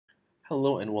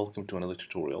Hello and welcome to another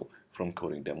tutorial from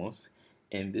CodingDemos.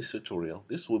 In this tutorial,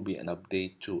 this will be an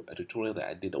update to a tutorial that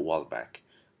I did a while back,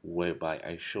 whereby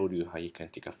I showed you how you can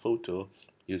take a photo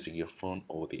using your phone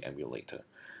or the emulator.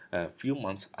 A few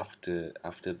months after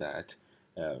that,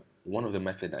 one of the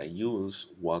methods I used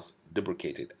was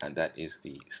deprecated, and that is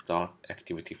the start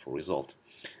activity for result.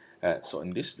 So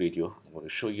in this video, I'm going to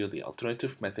show you the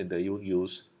alternative method that you'll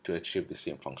use to achieve the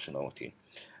same functionality.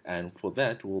 And for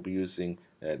that, we'll be using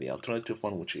the alternative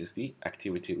one, which is the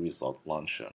Activity Result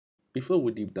Launcher. Before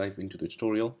we deep dive into the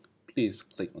tutorial, please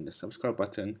click on the subscribe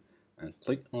button and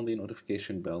click on the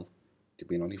notification bell to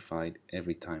be notified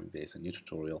every time there's a new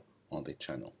tutorial on the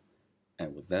channel.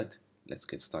 And with that, let's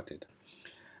get started.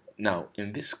 Now,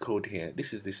 in this code here,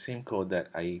 this is the same code that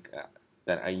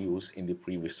I used in the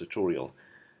previous tutorial.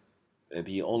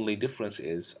 The only difference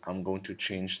is I'm going to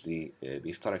change the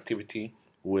start activity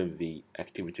with the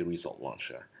activity result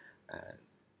launcher.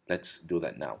 Let's do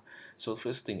that now. So the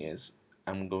first thing is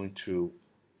I'm going to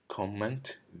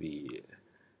comment the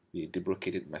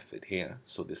deprecated method here.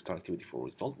 So the start activity for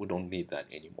result, we don't need that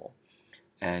anymore.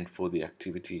 And for the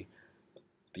activity,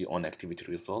 the onActivity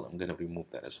result, I'm going to remove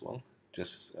that as well.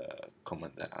 Just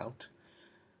comment that out.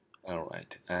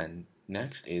 Alright, and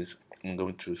next is I'm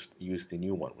going to use the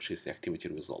new one, which is the Activity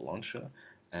Result Launcher,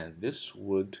 and this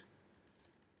would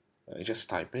just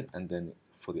type it, and then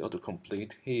for the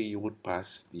autocomplete here you would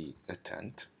pass the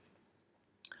attempt,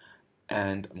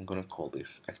 and I'm going to call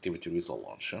this Activity Result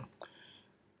Launcher.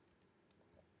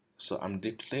 So I'm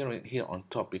declaring it here on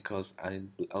top because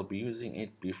I'll be using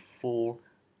it before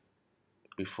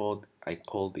I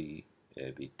call the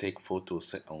take photo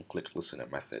set on click listener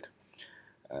method.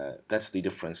 That's the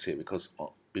difference here, because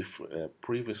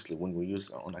previously when we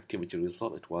used onActivity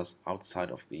result, it was outside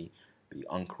of the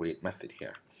onCreate method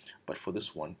here. But for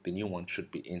this one, the new one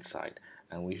should be inside,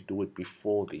 and we do it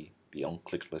before the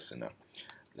onClick listener.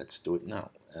 Let's do it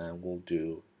now, and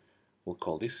we'll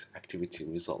call this Activity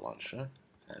Result Launcher,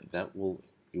 and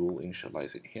you will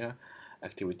initialize it here.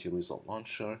 Activity Result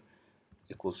Launcher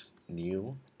equals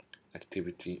new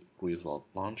Activity Result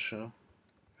Launcher.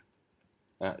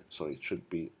 Sorry, it should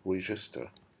be register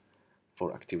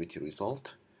for activity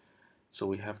result. So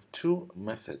we have two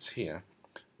methods here.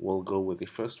 We'll go with the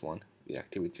first one, the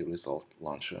activity result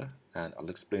launcher, and I'll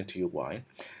explain to you why.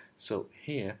 So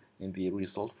here in the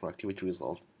result for activity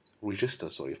result, register,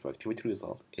 sorry, for activity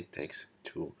result, it takes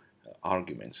two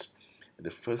arguments.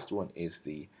 The first one is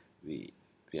the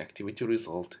activity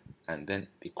result, and then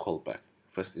the callback.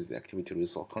 First is the activity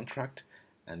result contract,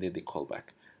 and then the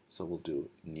callback. So we'll do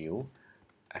new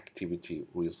activity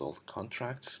result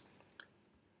contracts,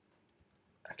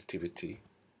 activity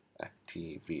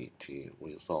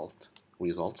results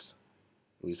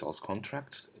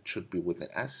contracts. It should be with an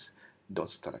S dot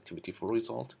start activity for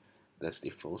result. That's the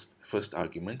first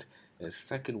argument. The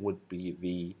second would be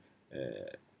the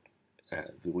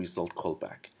result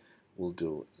callback. We'll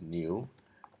do new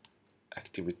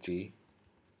activity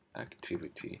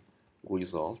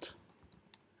result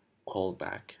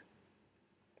callback.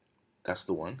 That's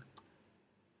the one.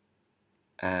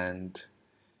 And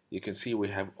you can see we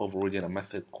have overridden a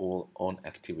method called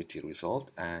onActivityResult,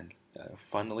 and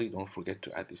finally don't forget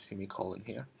to add the semicolon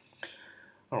here.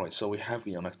 Alright, so we have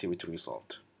the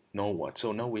onActivityResult. Now what?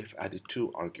 So now we've added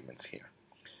two arguments here.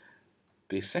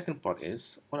 The second part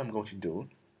is what I'm going to do.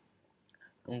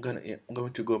 I'm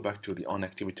going to go back to the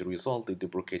onActivityResult, the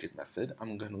deprecated method.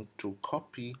 I'm going to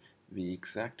copy the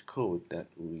exact code that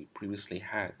we previously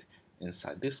had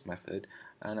inside this method,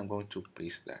 and I'm going to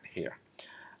paste that here.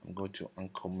 I'm going to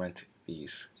uncomment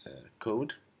this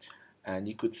code, and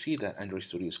you could see that Android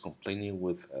Studio is complaining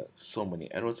with so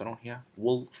many errors around here.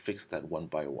 We'll fix that one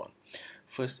by one.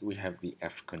 First, we have the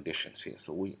F conditions here.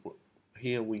 So we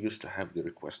used to have the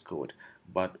request code,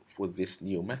 but for this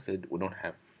new method, we don't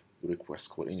have the request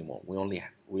code anymore. We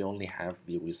only have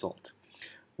the result.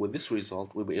 With this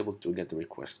result, we'll be able to get the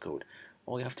request code.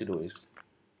 All you have to do is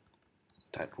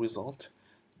type result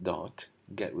dot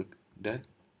get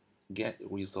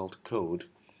result code,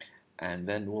 and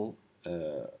then we'll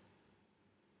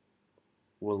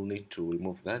need to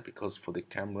remove that, because for the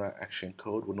camera action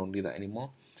code we don't need that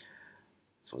anymore.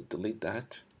 So delete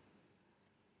that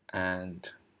and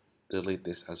delete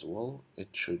this as well. It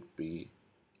should be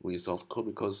result code,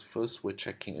 because first we're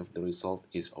checking if the result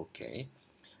is okay,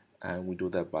 and we do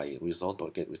that by result or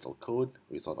get result code,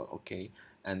 result or okay.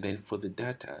 And then for the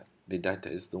data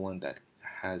is the one that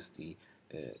has the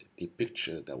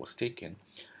picture that was taken.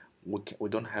 We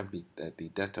don't have the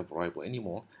data variable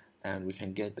anymore, and we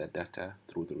can get that data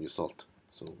through the result.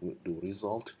 So we'll do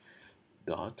result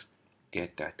dot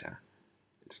get data.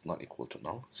 it's not equal to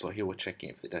null. So here we're checking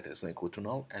if the data is not equal to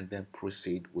null, and then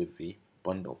proceed with the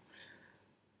bundle.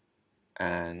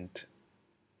 And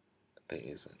there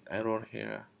is an error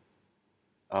here.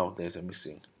 Oh, there's a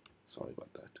missing. Sorry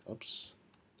about that. Oops.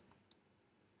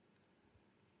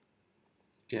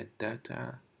 Get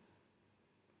data.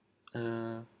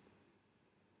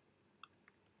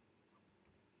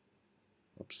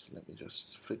 Oops. Let me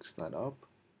just fix that up.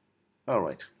 All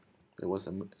right. There was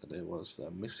a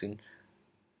missing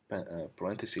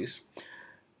parentheses.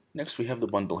 Next, we have the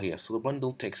bundle here. So the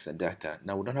bundle takes the data.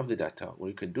 Now we don't have the data. What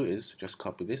you can do is just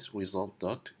copy this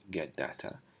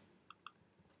result.getData,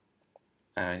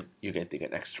 and you get the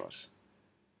get extras.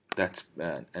 That's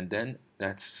and then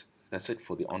that's it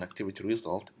for the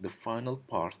onActivityResult. The final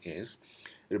part is,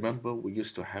 remember we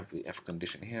used to have the if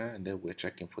condition here, and then we're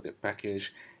checking for the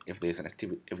package. If there's an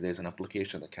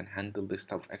application that can handle this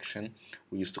type of action,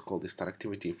 we used to call this start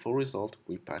activity for result.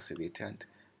 We pass it the intent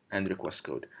and request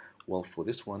code. Well, for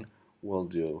this one, we'll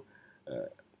do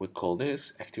we call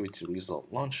this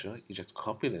ActivityResultLauncher. You just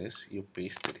copy this, you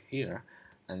paste it here,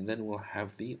 and then we'll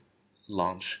have the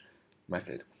launch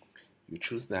method. You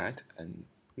choose that, and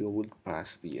you will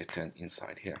pass the intent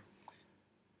inside here.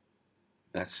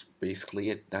 That's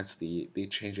basically it. That's the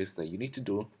changes that you need to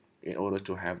do in order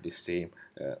to have the same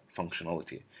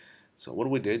functionality. So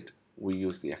what we did, we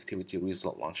used the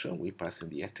ActivityResultLauncher. We pass in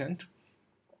the intent.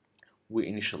 We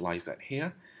initialize that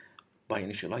here. By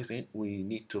initializing it, we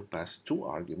need to pass two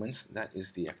arguments. That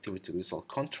is the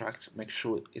ActivityResultContracts. Make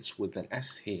sure it's with an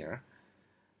S here,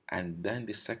 and then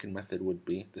the second method would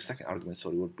be the second argument.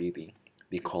 Sorry, would be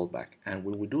the callback. And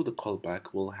when we do the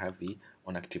callback, we'll have the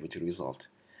onActivityResult.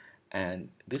 And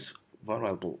this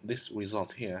variable, this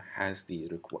result here, has the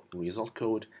result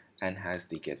code and has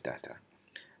the get data.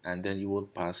 And then you will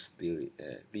pass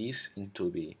these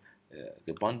into the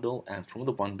bundle, and from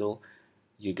the bundle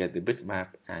you get the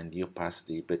bitmap, and you pass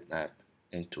the bitmap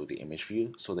into the image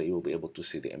view so that you will be able to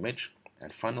see the image.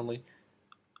 And finally,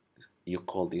 you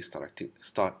call the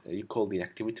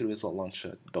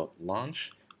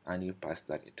ActivityResultLauncher.launch, and you pass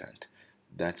that intent.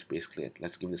 That's basically it.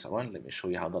 Let's give this a run. Let me show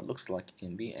you how that looks like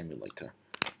in the emulator.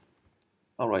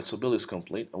 Alright, so build is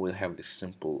complete. We'll have this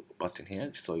simple button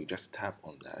here, so you just tap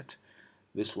on that.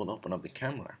 This will open up the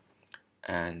camera,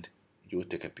 and you will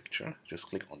take a picture. Just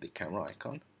click on the camera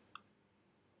icon,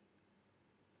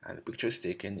 and the picture is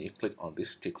taken. You click on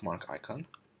this tick mark icon,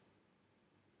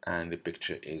 and the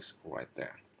picture is right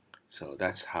there. So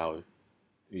that's how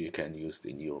you can use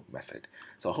the new method.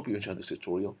 So I hope you enjoyed this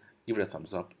tutorial. Give it a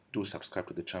thumbs up. Do subscribe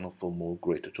to the channel for more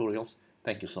great tutorials.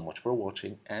 Thank you so much for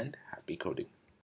watching, and happy coding.